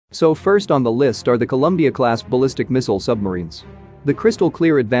So first on the list are the Columbia-class ballistic missile submarines. The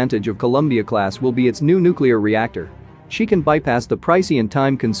crystal-clear advantage of Columbia-class will be its new nuclear reactor. She can bypass the pricey and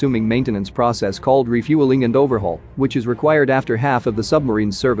time-consuming maintenance process called refuelling and overhaul, which is required after half of the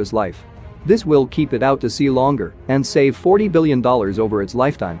submarine's service life. This will keep it out to sea longer and save $40 billion over its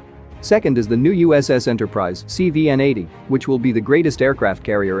lifetime. Second is the new USS Enterprise CVN-80, which will be the greatest aircraft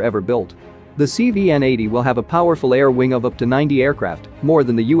carrier ever built. The CVN-80 will have a powerful air wing of up to 90 aircraft, more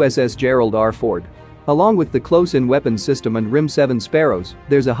than the USS Gerald R. Ford. Along with the close-in weapons system and RIM-7 Sparrows,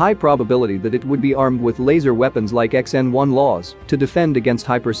 there's a high probability that it would be armed with laser weapons like XN-1 Laws to defend against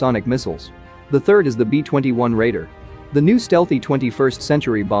hypersonic missiles. The third is the B-21 Raider. The new stealthy 21st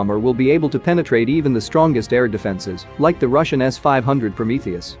century bomber will be able to penetrate even the strongest air defenses, like the Russian S-500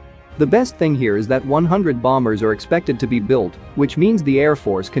 Prometheus. The best thing here is that 100 bombers are expected to be built, which means the Air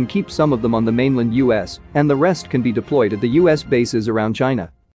Force can keep some of them on the mainland US, and the rest can be deployed at the US bases around China.